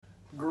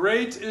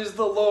Great is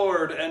the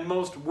Lord, and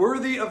most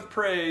worthy of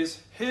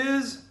praise.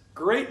 His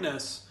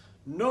greatness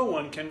no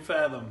one can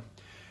fathom.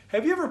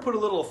 Have you ever put a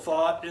little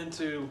thought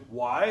into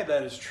why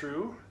that is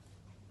true?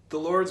 The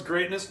Lord's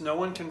greatness no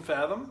one can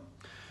fathom?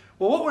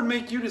 Well, what would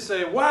make you to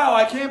say, wow,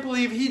 I can't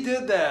believe he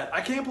did that.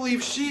 I can't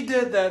believe she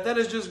did that. That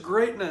is just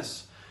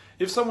greatness.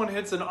 If someone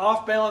hits an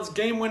off-balance,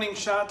 game-winning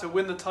shot to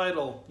win the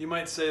title, you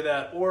might say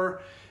that.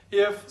 Or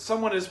if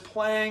someone is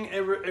playing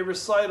a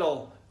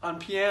recital on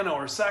piano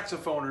or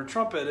saxophone or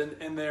trumpet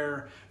and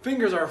their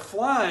fingers are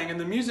flying and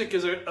the music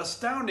is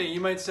astounding,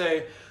 you might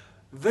say,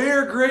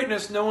 their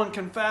greatness no one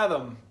can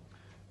fathom.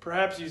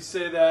 Perhaps you'd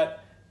say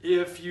that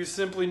if you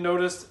simply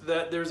noticed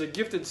that there's a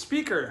gifted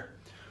speaker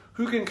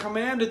who can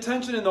command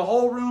attention in the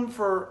whole room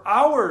for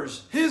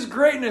hours. His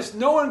greatness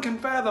no one can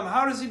fathom.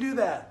 How does he do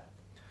that?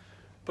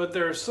 But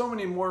there are so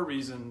many more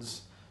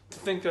reasons to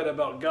think that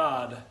about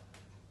God.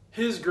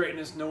 His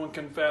greatness no one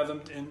can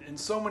fathom in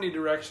so many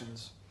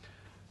directions.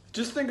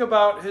 Just think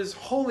about his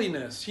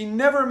holiness. He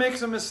never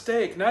makes a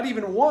mistake, not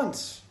even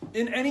once,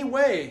 in any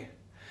way.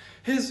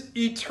 His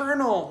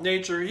eternal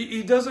nature,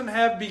 he doesn't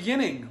have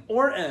beginning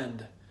or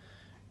end.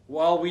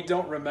 While we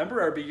don't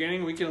remember our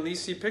beginning, we can at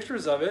least see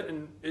pictures of it,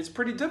 and it's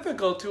pretty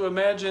difficult to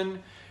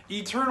imagine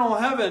eternal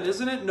heaven,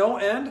 isn't it? No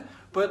end,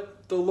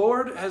 but the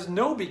Lord has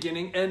no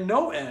beginning and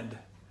no end.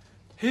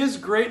 His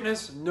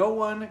greatness no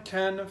one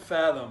can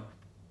fathom.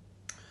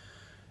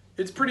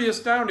 It's pretty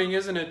astounding,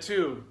 isn't it,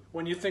 too,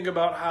 when you think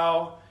about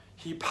how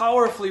he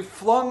powerfully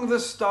flung the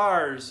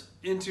stars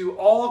into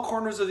all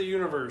corners of the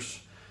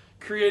universe,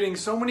 creating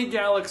so many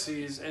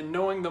galaxies and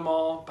knowing them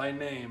all by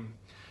name.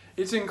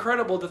 It's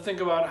incredible to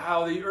think about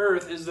how the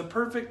earth is the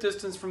perfect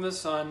distance from the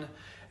sun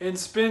and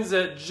spins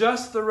at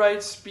just the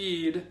right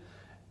speed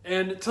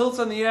and tilts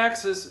on the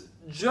axis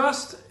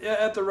just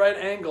at the right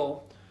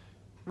angle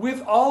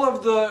with all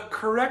of the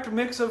correct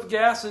mix of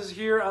gases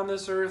here on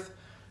this earth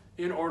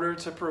in order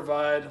to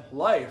provide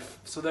life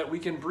so that we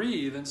can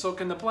breathe, and so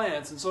can the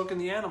plants and so can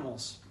the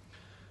animals.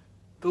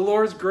 The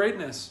Lord's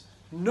greatness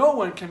no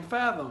one can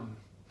fathom.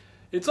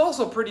 It's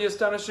also pretty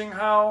astonishing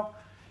how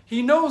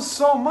he knows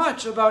so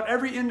much about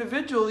every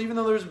individual, even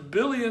though there's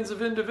billions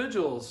of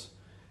individuals.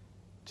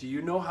 Do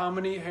you know how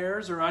many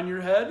hairs are on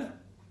your head?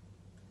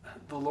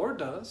 The Lord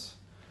does.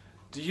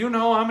 Do you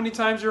know how many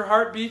times your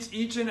heart beats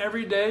each and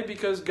every day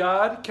because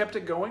God kept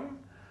it going?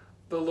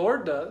 The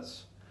Lord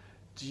does.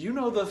 Do you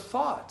know the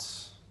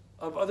thoughts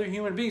of other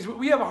human beings?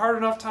 We have a hard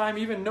enough time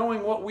even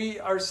knowing what we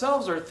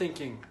ourselves are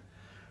thinking.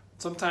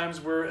 Sometimes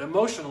we're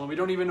emotional and we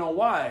don't even know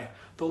why.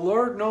 The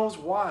Lord knows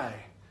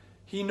why.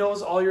 He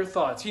knows all your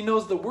thoughts. He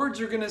knows the words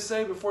you're going to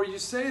say before you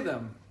say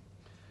them.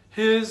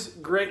 His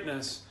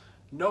greatness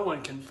no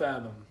one can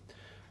fathom.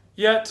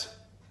 Yet,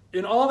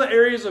 in all the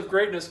areas of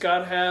greatness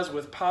God has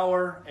with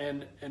power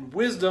and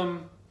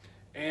wisdom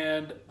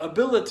and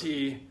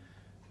ability,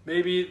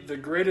 maybe the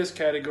greatest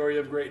category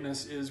of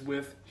greatness is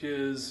with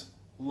his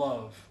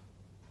love.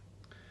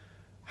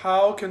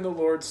 How can the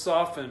Lord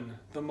soften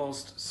the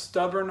most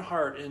stubborn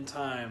heart in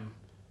time?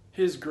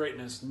 His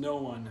greatness no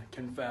one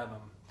can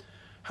fathom.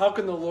 How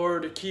can the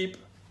Lord keep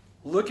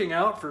looking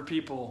out for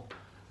people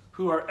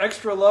who are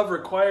extra love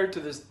required to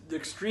this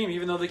extreme,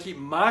 even though they keep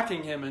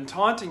mocking him and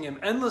taunting him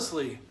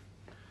endlessly?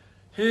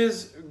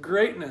 His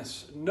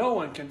greatness no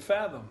one can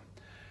fathom.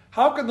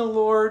 How can the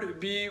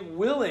Lord be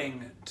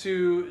willing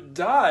to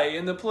die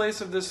in the place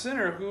of the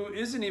sinner who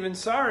isn't even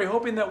sorry,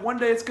 hoping that one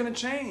day it's going to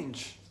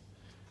change?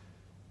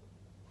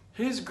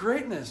 His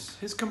greatness,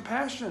 his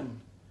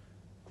compassion,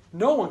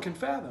 no one can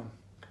fathom.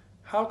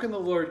 How can the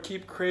Lord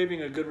keep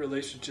craving a good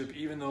relationship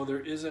even though there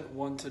isn't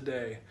one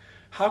today?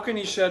 How can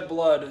he shed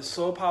blood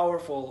so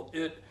powerful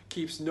it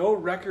keeps no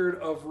record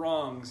of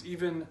wrongs,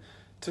 even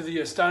to the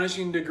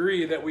astonishing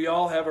degree that we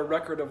all have a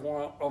record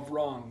of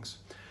wrongs?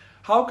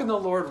 How can the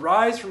Lord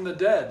rise from the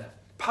dead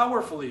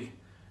powerfully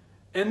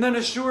and then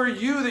assure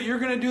you that you're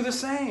going to do the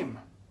same?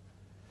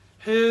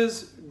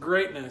 His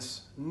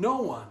greatness no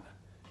one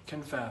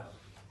can fathom.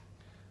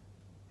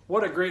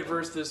 What a great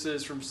verse this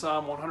is from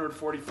Psalm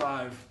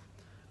 145.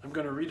 I'm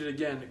going to read it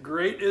again.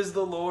 Great is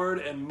the Lord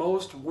and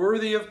most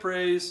worthy of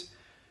praise.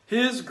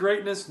 His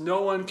greatness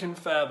no one can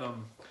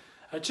fathom.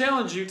 I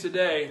challenge you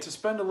today to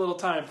spend a little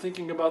time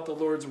thinking about the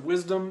Lord's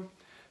wisdom,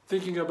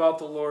 thinking about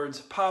the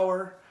Lord's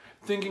power,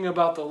 thinking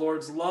about the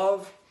Lord's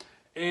love,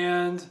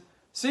 and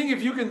seeing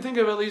if you can think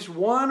of at least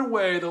one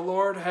way the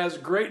Lord has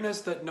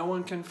greatness that no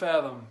one can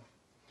fathom.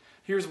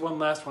 Here's one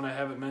last one I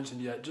haven't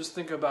mentioned yet. Just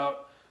think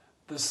about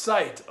the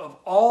sight of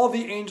all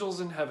the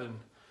angels in heaven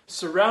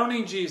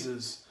surrounding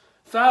Jesus.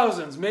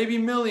 Thousands, maybe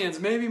millions,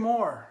 maybe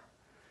more.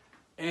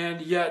 And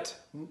yet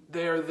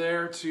they are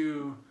there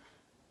to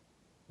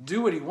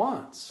do what he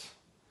wants.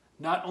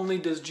 Not only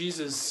does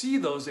Jesus see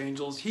those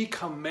angels, he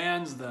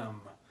commands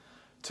them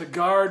to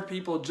guard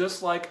people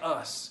just like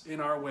us in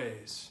our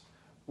ways.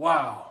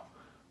 Wow.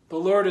 The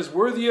Lord is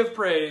worthy of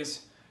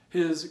praise.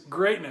 His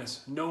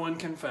greatness no one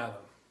can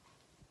fathom.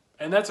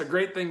 And that's a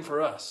great thing for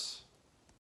us.